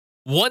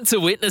Want to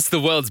witness the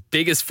world's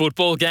biggest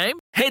football game?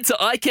 Head to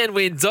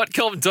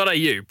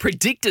iCanWin.com.au,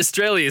 predict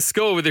Australia's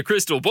score with a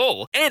crystal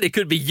ball, and it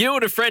could be you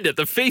and a friend at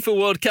the FIFA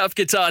World Cup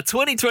Qatar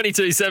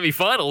 2022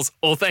 semi-finals,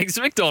 all thanks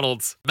to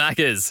McDonald's.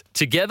 Maccas,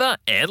 together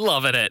and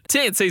loving it.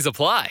 TNCs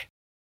apply.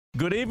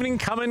 Good evening,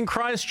 come in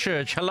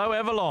Christchurch. Hello,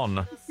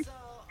 Avalon.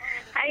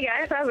 Hey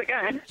guys, how's it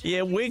going?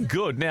 Yeah, we're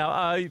good.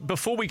 Now,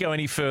 before we go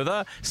any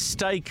further,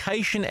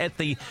 staycation at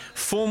the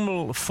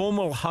formal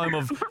home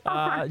of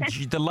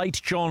the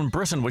late John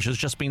Britton, which has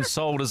just been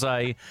sold as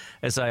a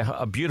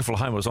beautiful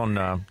home. It was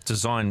on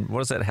Design.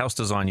 What is that? House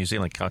Design New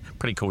Zealand.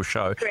 Pretty cool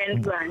show.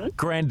 Grand Design.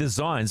 Grand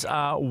Designs.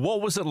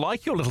 What was it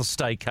like, your little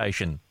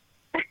staycation?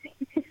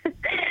 It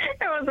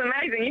was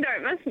amazing. You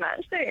don't miss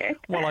much, do you?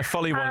 Well, I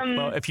fully want.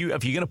 Well, if you're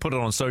going to put it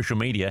on social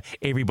media,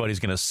 everybody's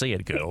going to see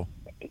it, girl.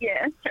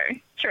 Yeah, true.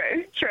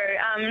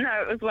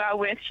 No, it was well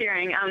worth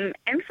sharing.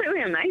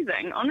 Absolutely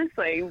amazing.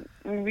 Honestly,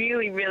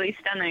 really, really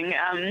stunning.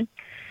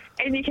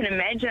 As you can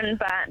imagine,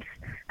 but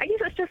I guess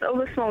it's just all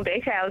the small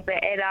details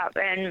that add up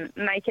and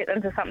make it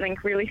into something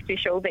really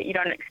special that you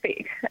don't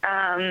expect.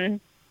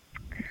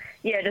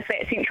 Yeah, just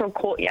that central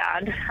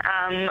courtyard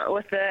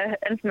with the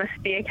infamous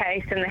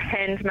staircase and the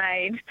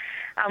handmade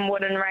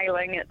wooden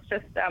railing. It's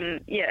just,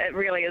 it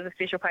really is a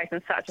special place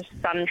and such a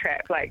sun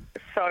trap, like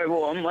so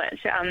warm,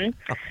 which the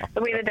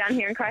weather down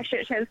here in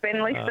Christchurch has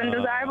been less than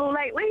desirable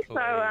lately.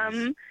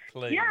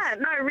 Please. Yeah,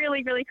 no,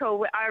 really, really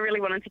cool. I really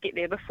wanted to get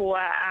there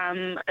before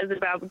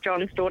Isabel,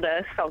 John's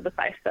daughter, sold the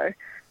place, so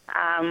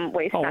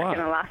we stuck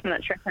in a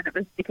last-minute trip and it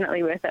was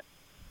definitely worth it.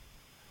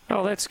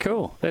 Oh, that's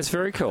cool. That's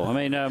very cool.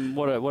 I mean,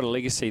 what a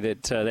legacy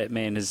that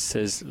man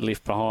has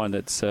left behind.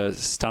 That's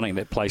stunning.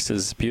 That place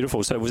is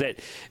beautiful. So was that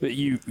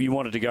you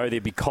wanted to go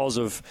there because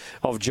of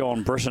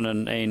John Britton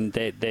and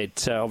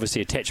that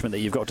obviously attachment that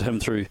you've got to him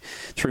through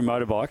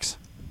motorbikes?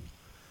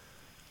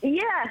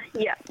 Yeah,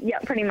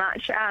 pretty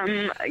much.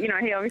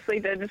 He obviously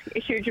did a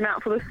huge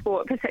amount for the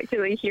sport,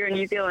 particularly here in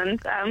New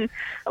Zealand. A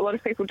lot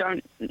of people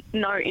don't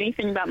know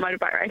anything about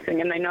motorbike racing,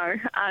 and they know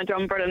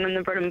John Britton and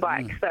the Britton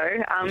bike.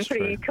 So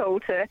pretty cool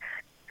to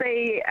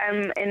see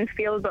and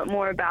feel a bit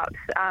more about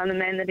the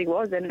man that he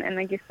was and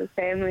I guess his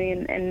family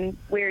and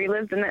where he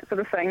lived and that sort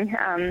of thing.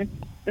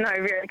 No,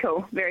 very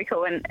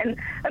cool, and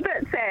a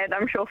bit sad,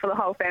 I'm sure, for the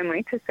whole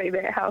family to see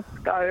that house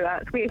go.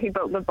 It's where he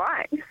built the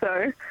bike,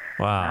 so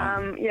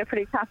wow.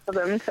 Pretty tough for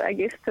them, I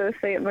guess, to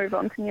see it move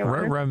on to new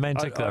owners.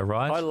 Romantic though,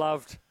 right?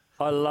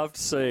 I loved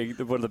seeing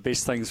one of the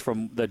best things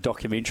from the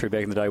documentary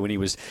back in the day when he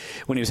was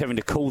having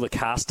to cool the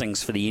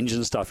castings for the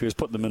engine stuff. He was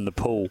putting them in the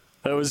pool.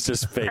 It was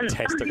just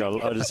fantastic.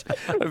 I just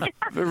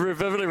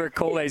vividly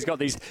recall that he's got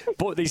these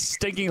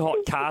stinking hot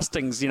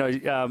castings,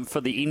 for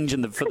the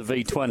engine, for the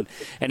V-twin,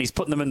 and he's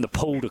putting them in the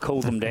pool to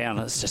cool them down.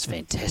 It's just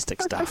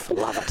fantastic stuff.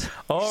 Love it.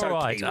 All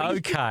right.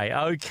 Okay.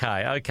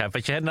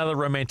 But you had another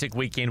romantic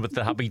weekend with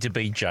the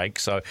hubby-to-be, Jake.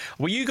 So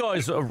were you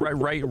guys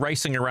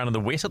racing around in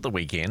the wet at the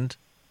weekend?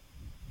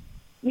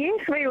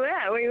 Yes, we were.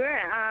 We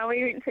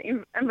went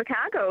to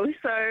Invercargill,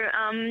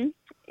 so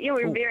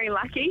we're very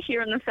lucky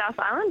here in the South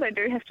Island. I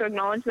do have to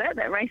acknowledge that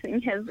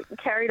racing has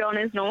carried on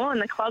as normal in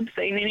the club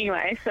scene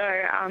anyway. So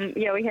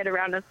we had a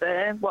round of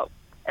what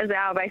is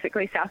our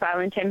basically South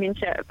Island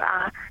Championship.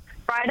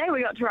 Friday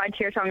we got to ride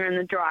Tiratonga in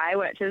the dry,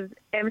 which is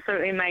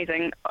absolutely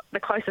amazing. The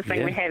closest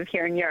thing we have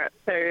here in Europe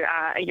to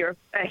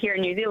here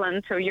in New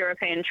Zealand to a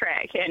European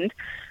track, and it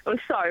was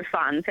so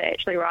fun to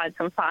actually ride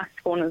some fast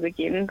corners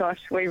again. Gosh,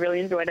 we really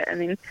enjoyed it.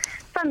 And then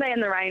Sunday in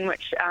the rain,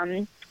 which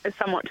is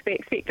somewhat to be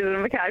expected in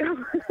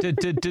Macau.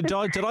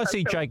 Did I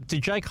see Jake?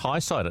 Did Jake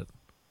high-side it?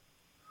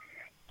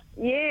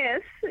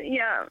 Yes,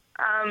 yeah.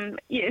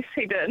 Yes,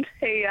 he did.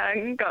 He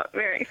got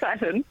very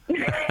excited.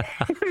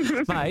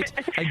 Mate,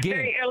 again.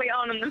 Very early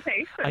on in the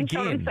piece and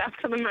shot himself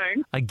to the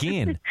moon.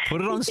 Again,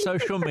 put it on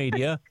social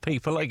media.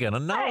 People are going to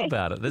know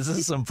about it. It's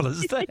as simple as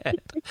that.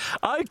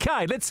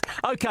 Okay,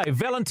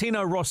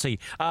 Valentino Rossi.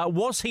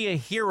 Was he a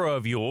hero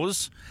of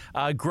yours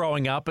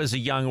growing up as a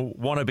young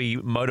wannabe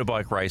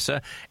motorbike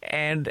racer?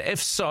 And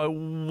if so,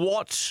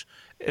 what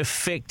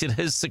effect did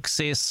his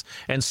success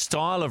and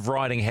style of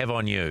riding have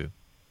on you?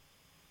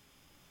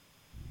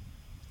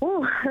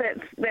 Oh,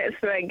 that's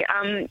big.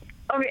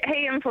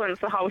 He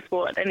influenced the whole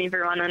sport and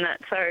everyone in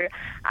it, so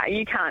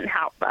you can't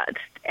help but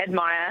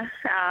admire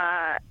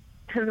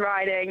his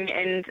riding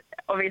and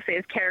obviously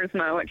his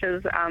charisma, which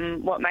is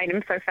what made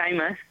him so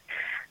famous.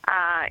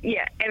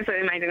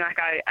 Absolutely amazing. Like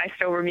I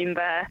still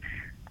remember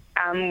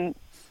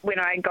when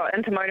I got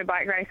into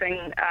motorbike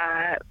racing,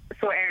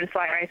 saw Aaron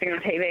Slight racing on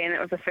TV, and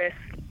it was the first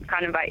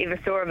kind of I ever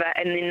saw of it,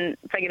 and then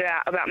figured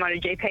out about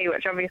MotoGP,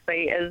 which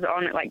obviously is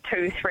on at like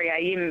 2-3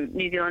 a.m.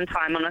 New Zealand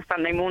time on a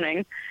Sunday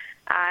morning.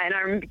 And I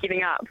remember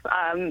getting up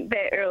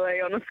that early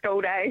on a school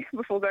day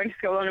before going to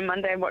school on a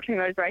Monday and watching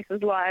those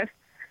races live.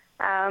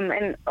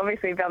 And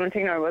obviously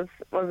Valentino was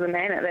the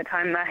man at that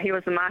time. He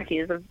was the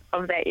Marquez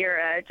of that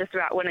era, just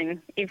about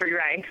winning every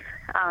race.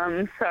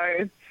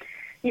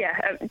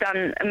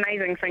 Done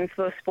amazing things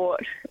for the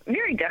sport.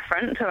 Very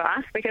different to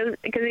us because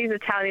he's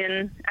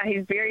Italian.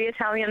 He's very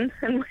Italian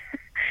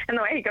and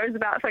the way he goes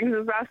about things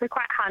as well. So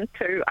quite hard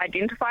to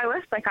identify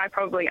with. Like, I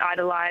probably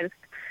idolised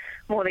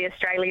more the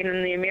Australian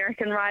and the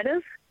American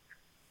riders.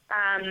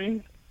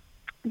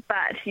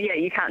 But yeah,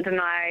 you can't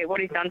deny what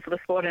he's done for the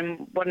sport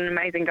and what an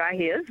amazing guy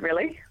he is,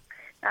 really.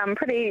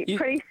 Pretty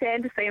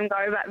sad to see him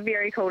go, but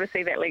very cool to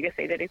see that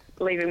legacy that he's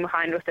leaving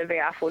behind with the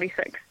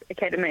VR46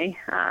 Academy.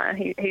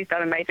 He's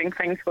done amazing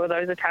things for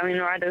those Italian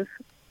riders.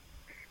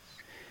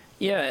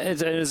 Yeah,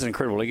 it is an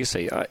incredible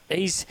legacy.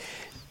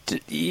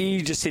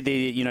 You just said there,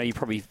 you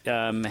probably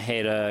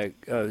had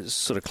a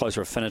sort of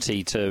closer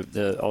affinity to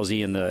the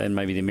Aussie and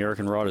maybe the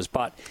American riders,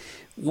 but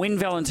when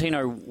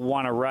Valentino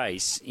won a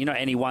race,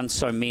 and he won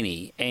so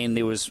many, and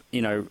there was,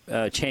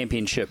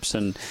 championships,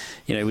 and,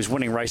 he was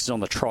winning races on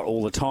the trot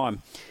all the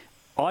time,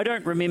 I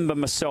don't remember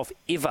myself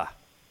ever,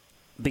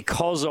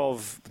 because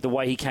of the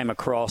way he came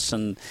across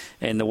and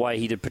the way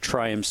he did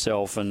portray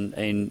himself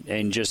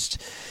and just,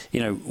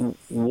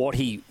 what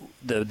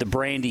the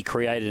brand he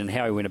created and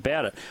how he went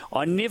about it,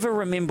 I never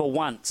remember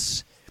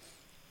once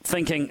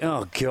thinking,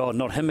 oh, God,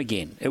 not him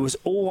again. It was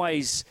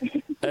always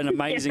an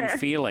amazing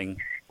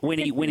feeling. When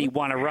he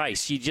won a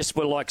race, you just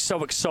were like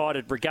so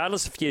excited,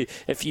 regardless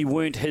if you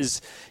weren't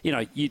his,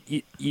 you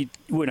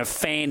weren't a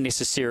fan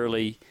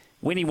necessarily.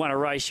 When he won a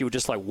race, you were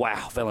just like,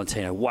 wow,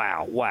 Valentino,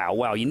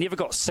 wow. You never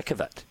got sick of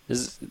it.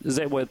 Is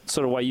that what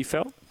sort of way you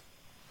felt?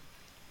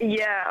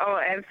 Yeah,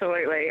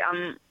 absolutely.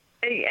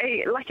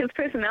 Like his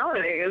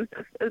personality is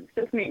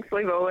just next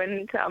level,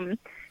 and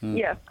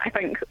yeah, I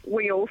think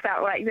we all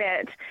felt like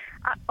that.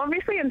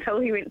 Obviously, until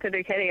he went to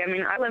Ducati. I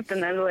mean, I lived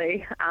in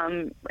Italy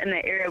in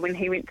that area when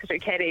he went to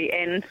Ducati,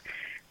 and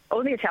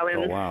all the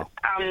Italians. Oh, wow.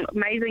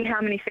 Amazing how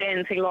many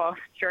fans he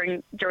lost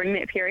during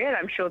that period.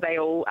 I'm sure they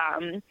all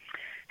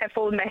have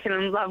fallen back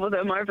in love with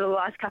him over the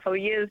last couple of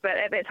years, but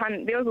at that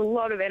time there was a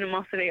lot of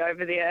animosity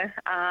over there.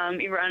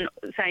 Everyone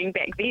saying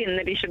back then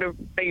that he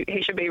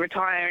should be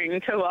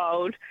retiring, too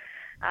old.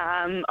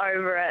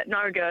 Over it,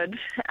 no good.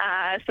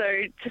 So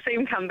to see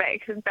him come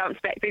back, bounce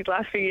back these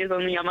last few years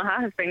on the Yamaha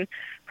has been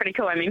pretty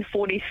cool. I mean,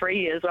 43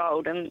 years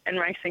old and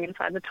racing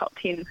inside the top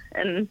 10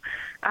 in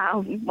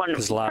one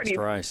his last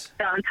race.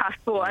 Tough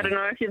sport. Yeah. I don't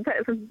know if you'd say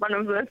it's one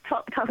of the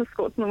toughest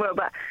sports in the world,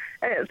 but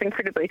it's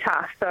incredibly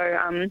tough.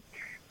 So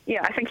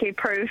yeah, I think he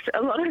proved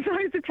a lot of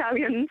those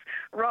Italians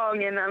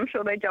wrong, and I'm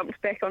sure they jumped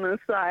back on his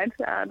side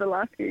the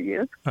last few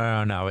years.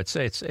 Oh no, it's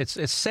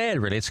sad,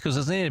 really. It's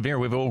because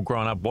we've all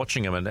grown up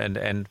watching him,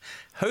 and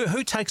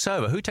who takes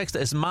over? Who takes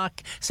this?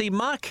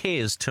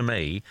 Marquez to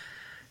me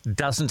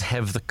doesn't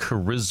have the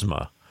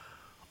charisma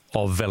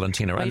of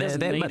Valentino, and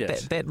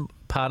that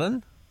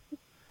pardon.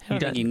 I don't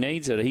think he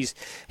needs it.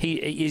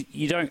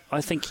 You don't.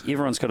 I think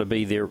everyone's got to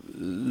be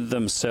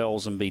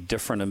themselves and be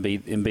different and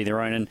be their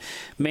own. And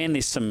man,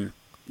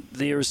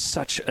 there is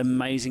such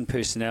amazing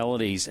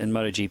personalities in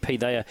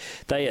MotoGP.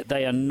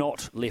 They are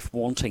not left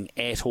wanting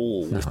at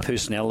all with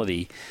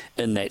personality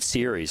in that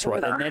series,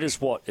 right? And that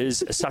is what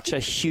is such a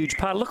huge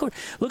part.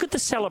 Look at the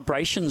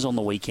celebrations on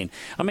the weekend.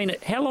 I mean,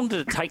 how long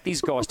did it take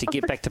these guys to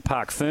get back to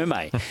Parc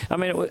Ferme? I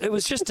mean, it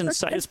was just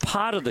insane. It's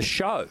part of the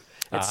show.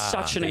 It's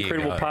such an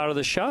incredible part of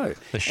the show.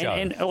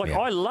 And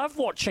I love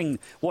watching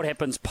what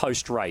happens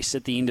post-race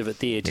at the end of it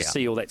there to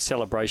see all that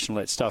celebration, all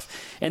that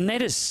stuff. And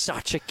that is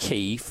such a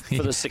key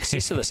for the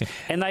success of this.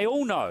 And they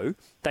all know.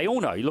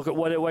 You look at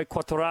the way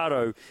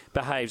Quartararo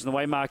behaves and the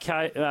way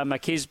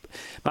Marquez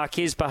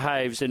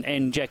behaves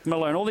and Jack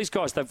Miller and all these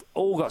guys. They've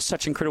all got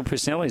such incredible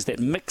personalities that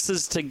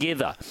mixes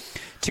together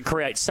to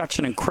create such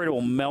an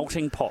incredible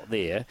melting pot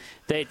there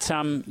that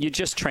you're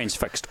just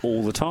transfixed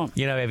all the time.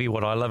 You know, Evie,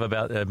 what I love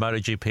about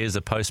MotoGP is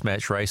the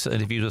post-match race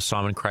interviews with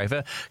Simon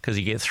Craver, because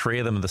you get three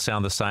of them that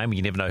sound the same.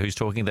 You never know who's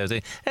talking. They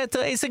say,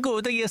 it's a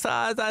good, yes,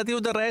 I do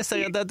the rest,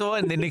 and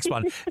the next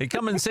one, they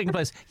come in second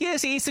place.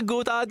 Yes, it's a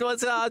good, I come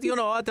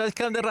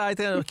the right.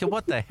 Okay,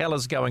 what the hell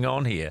is going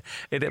on here?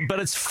 But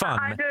it's fun.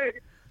 I do.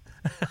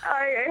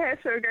 I have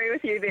to agree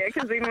with you there,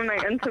 because even when they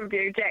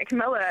interview Jack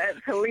Miller,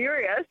 it's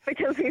hilarious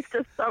because he's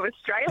just so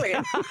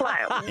Australian.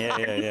 Like,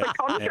 the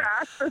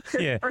contrast is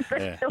just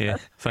ridiculous. Yeah.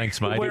 Thanks,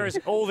 mate. Whereas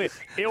all the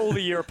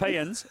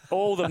Europeans,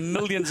 all the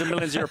millions and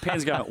millions of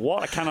Europeans going,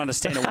 what? I can't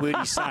understand a word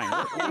he's saying.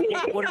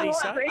 What did he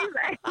say?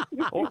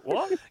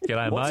 What?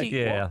 G'day, mate.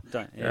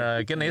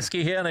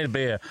 Ganeski here, I need a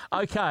beer.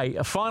 Okay,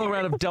 a final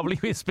round of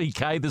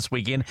WSBK this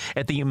weekend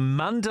at the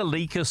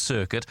Mandalika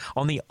circuit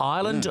on the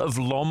island of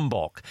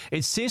Lombok.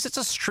 It says it's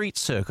a street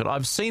circuit.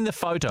 I've seen the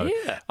photo.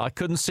 Yeah. I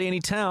couldn't see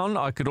any town.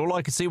 All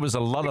I could see was a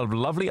lot of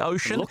lovely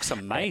ocean. It looks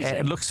amazing.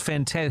 It looks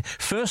fantastic.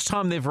 First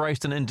time they've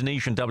raced in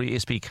Indonesian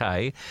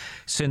WSBK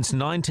since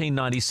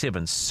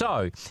 1997.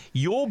 So,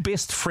 your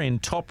best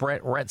friend, Top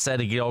Rat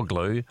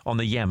Ratzadigoglu on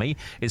the Yami,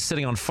 is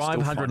sitting on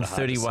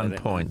 531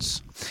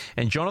 points.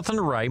 And Jonathan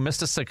Ray,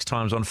 Mr. Six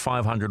Times, on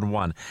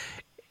 501.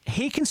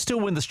 He can still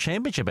win this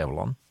championship,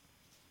 Avalon.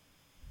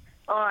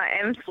 Oh,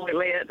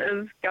 absolutely. It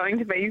is going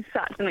to be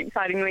such an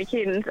exciting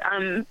weekend,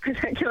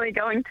 particularly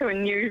going to a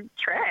new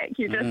track.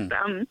 You just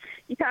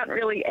you can't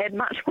really add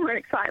much more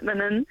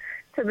excitement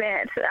into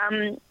that.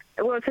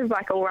 This is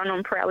like all run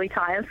on Pirelli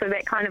tyres, so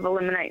that kind of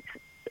eliminates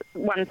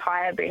one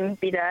tyre being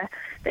better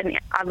than the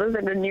others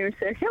in a new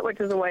circuit, which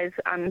is always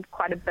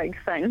quite a big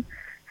thing.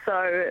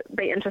 So it'll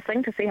be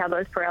interesting to see how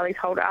those Pirellis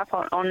hold up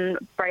on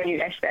brand new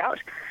asphalt.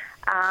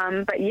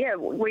 But yeah,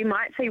 we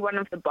might see one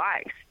of the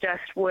bikes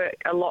just work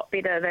a lot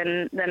better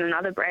than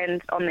another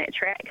brand on that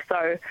track. So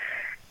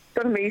it's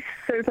going to be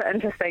super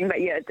interesting.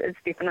 But yeah, it's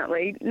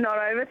definitely not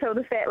over till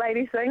the fat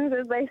lady sings,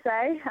 as they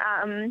say.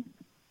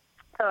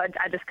 So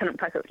I just couldn't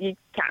pick it. You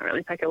can't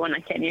really pick a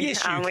winner, can you?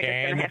 Yes, you we're can.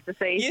 just going to have to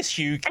see. Yes,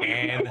 you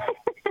can.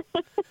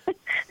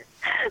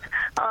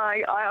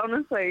 I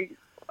honestly,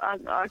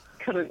 I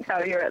couldn't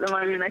tell you at the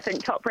moment. I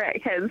think Top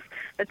Rack has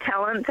the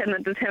talent and the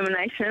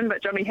determination,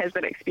 but Johnny has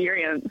that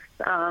experience.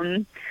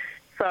 And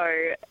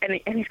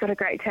he's got a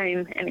great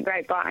team and a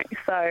great bike.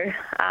 So,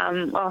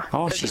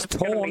 she's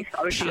torn.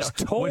 She's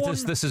torn.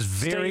 This is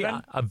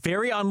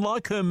very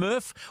unlike her,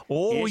 Murph.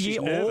 All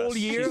year.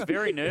 She's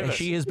very nervous.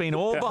 She has been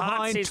all her behind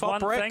heart says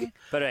Top one Rack. thing,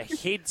 but her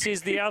head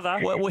says the other.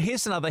 Well,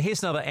 here's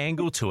another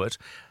angle to it.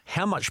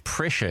 How much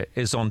pressure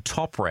is on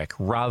Top Rack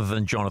rather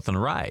than Jonathan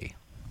Ray?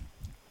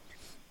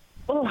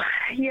 Oh,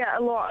 yeah,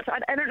 a lot.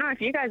 I don't know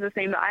if you guys have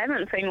seen, but I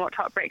haven't seen what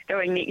Top Rack's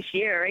doing next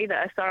year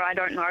either, so I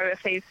don't know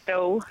if he's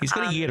still... He's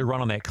got a year to run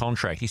on that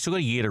contract. He's still got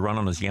a year to run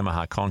on his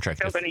Yamaha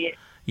contract.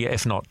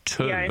 If not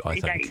two, yeah,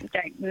 I think.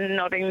 Jake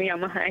nodding the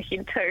Yamaha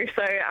head too.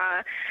 So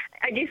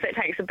I guess it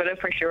takes a bit of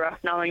pressure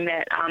off knowing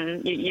that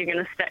you're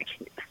going to stick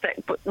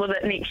with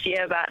it next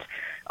year. But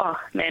oh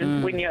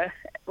man, when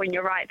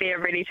you're right there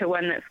ready to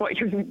win, that's what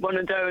you want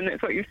to do, and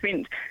that's what you've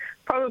spent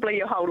probably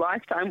your whole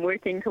lifetime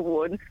working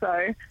towards.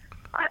 So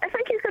I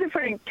think he's got a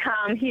pretty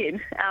calm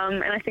head,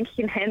 and I think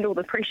he can handle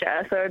the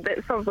pressure. So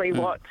that's probably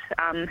what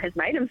has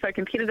made him so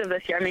competitive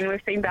this year. I mean, we've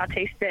seen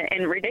Bautista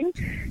and Redding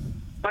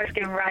both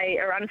give Ray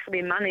a run for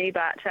their money,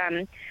 but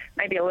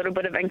maybe a little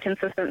bit of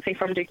inconsistency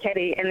from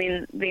Ducati, and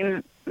then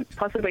them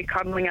possibly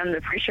crumbling under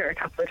pressure a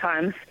couple of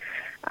times,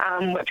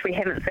 which we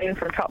haven't seen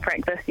from Top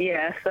Rack this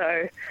year.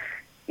 So,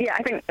 yeah,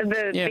 I think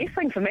the best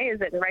thing for me is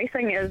that the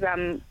racing is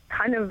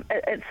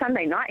it's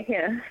Sunday night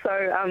here,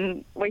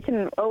 so we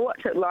can all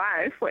watch it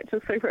live, which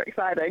is super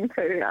exciting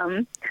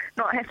to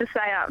not have to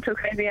stay up till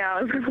crazy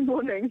hours in the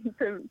morning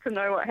to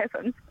know what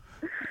happens.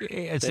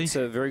 That's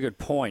a very good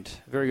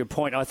point. Very good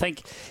point. I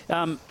think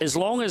as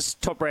long as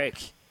Top Rack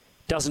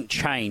doesn't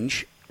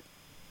change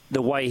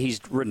the way he's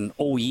ridden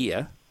all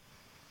year,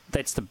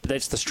 that's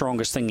the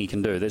strongest thing he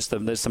can do. That's the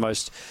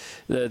most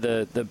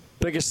the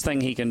biggest thing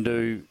he can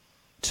do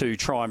to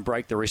try and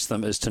break the rest of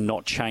them is to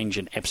not change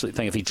an absolute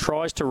thing. If he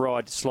tries to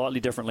ride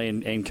slightly differently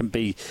and can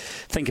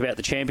think about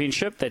the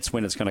championship, that's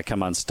when it's going to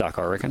come unstuck,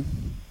 I reckon.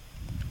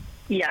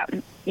 Yeah.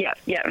 No,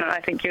 I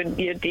think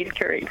you're dead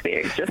correct there.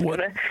 It's just what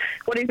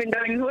he's been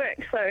doing his work.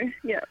 So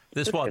yeah.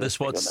 This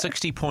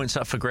 60 points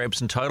up for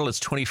grabs in total. It's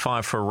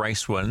 25 for a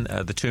race win,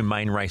 the two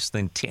main races,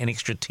 then an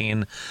extra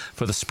 10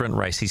 for the sprint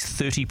race. He's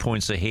 30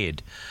 points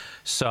ahead.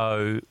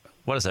 So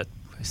what is it?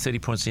 30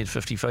 points ahead,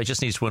 55. He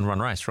just needs to win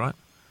one race, right?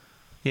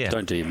 Yeah.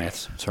 Don't do your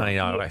maths. Sorry.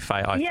 I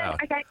failed.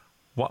 Okay.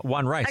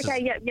 One race.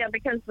 Okay,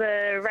 because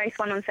the race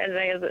one on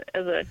Saturday is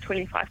a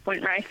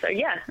 25-point race. So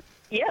yeah.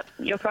 Yep,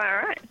 you're quite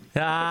right.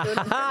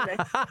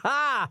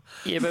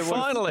 Yeah, but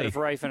finally, if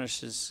Ray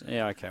finishes,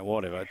 okay,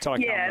 whatever.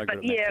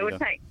 It would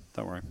take.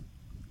 Don't worry.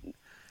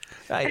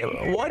 Hey,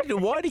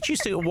 why did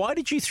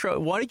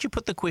you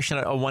put the question?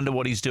 I wonder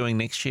what he's doing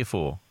next year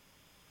for.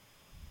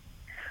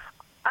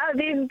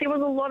 There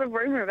was a lot of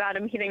rumour about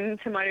him heading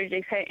to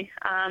MotoGP.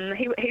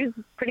 He was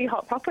pretty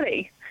hot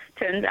property,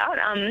 turns out.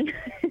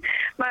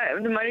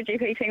 The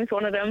MotoGP teams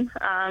wanted him,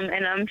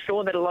 and I'm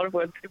sure that a lot of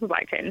World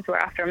Superbike teams were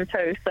after him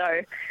too.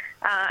 So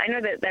I know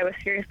that they were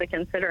seriously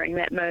considering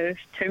that move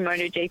to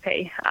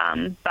MotoGP.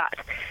 But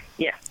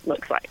yeah,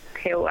 looks like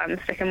he'll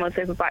stick in with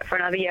Superbike for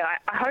another year.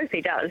 I hope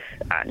he does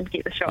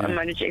get the shot in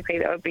MotoGP.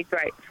 That would be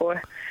great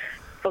for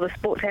the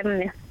sport to have him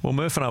there. Well,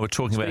 Murph and I were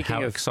talking about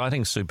how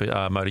exciting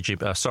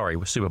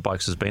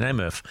Superbikes has been,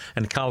 Murph?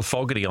 And Carl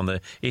Fogarty on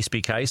the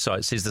SBK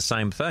site says the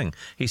same thing.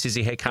 He says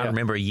he can't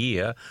remember a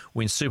year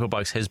when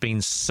Superbikes has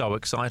been so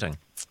exciting.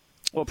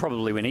 Well,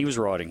 probably when he was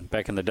riding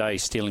back in the day,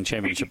 stealing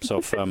championships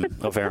off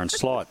Aaron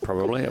Slight.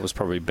 Probably that was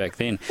probably back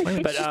then.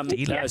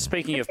 But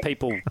speaking of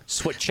people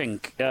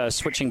switching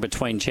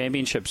between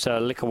championships,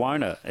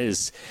 Lecuona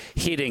is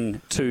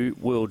heading to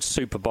World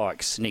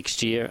Superbikes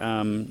next year.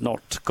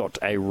 Not got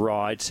a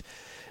ride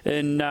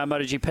in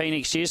MotoGP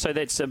next year, so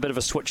that's a bit of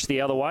a switch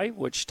the other way,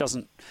 which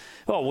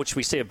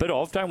we see a bit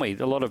of, don't we?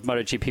 A lot of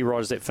MotoGP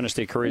riders that finish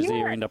their careers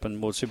there end up in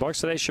World Superbikes,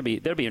 so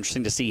that'll be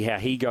interesting to see how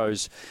he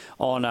goes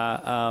on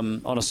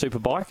a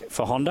Superbike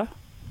for Honda.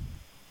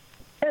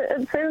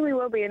 It certainly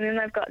will be, and then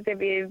they've got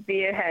Xavier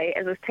Vierge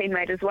as his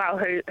teammate as well,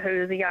 who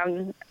is a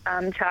young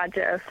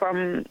charger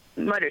from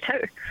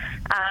Moto2.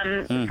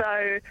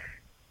 So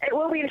it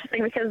will be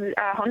interesting because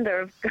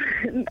Honda,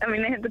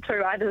 they have the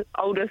two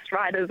oldest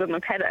riders in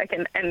the paddock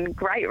and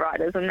great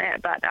riders in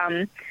that, but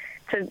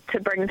to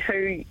bring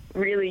two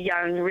really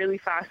young, really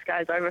fast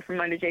guys over from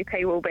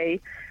MotoGP will be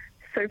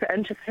super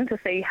interesting to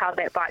see how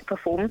that bike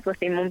performs with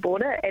them on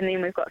board it. And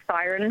then we've got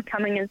Siren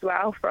coming as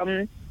well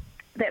from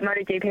that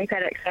MotoGP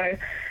paddock. So,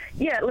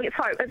 yeah, let's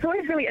hope. It's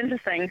always really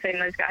interesting seeing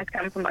those guys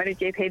come from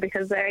MotoGP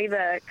because they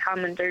either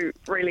come and do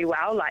really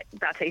well, like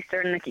Bautista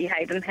and Nicky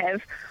Hayden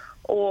have,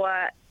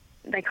 or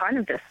they kind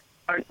of just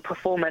don't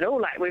perform at all.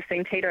 Like we've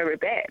seen Tito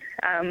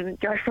Rabat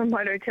go from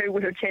Moto2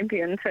 World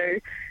Champion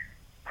to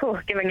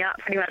giving up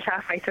pretty much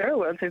halfway through a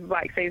World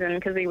Superbike season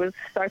because he was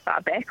so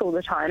far back all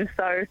the time.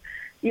 So,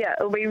 yeah,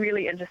 it'll be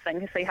really interesting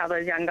to see how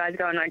those young guys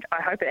go, and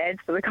I hope it adds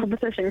to the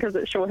competition because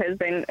it sure has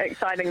been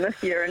exciting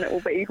this year, and it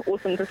will be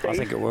awesome to see. I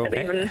think it will.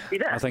 Even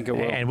better. I think it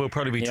will. And we'll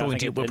probably be talking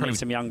to you. We'll probably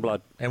some young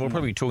blood. And we'll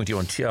probably be talking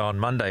to you on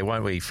Monday,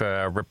 won't we, for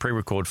a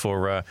pre-record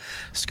for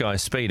Sky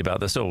Speed about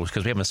this all,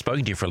 because we haven't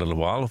spoken to you for a little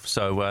while.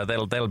 So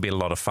that'll be a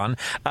lot of fun.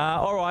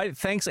 All right,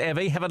 thanks,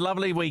 Avi. Have a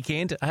lovely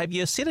weekend. Have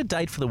you set a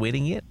date for the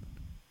wedding yet?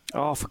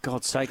 Oh, for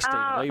God's sake, Steve!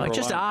 I'm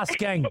just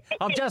asking.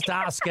 I'm just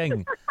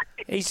asking.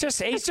 He's just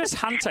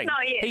hunting.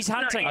 He's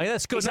hunting. Oh,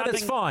 that's good.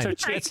 That's fine.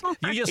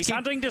 He's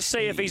hunting to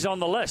see if he's on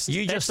the list.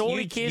 That's all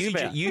he cares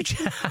about. That's all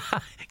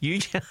he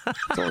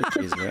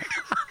cares about.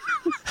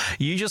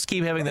 You just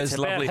keep having those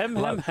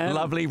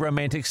lovely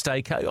romantic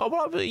staycation. Oh,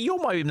 well,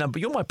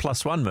 you're my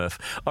plus one, Murph.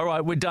 All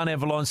right, we're done,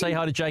 Avalon. Say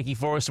hi to Jakey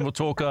for us, and we'll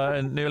talk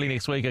early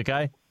next week,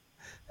 okay?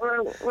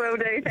 Will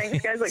do.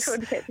 Thanks, guys. Look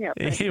forward to catching up.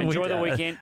 Enjoy the weekend.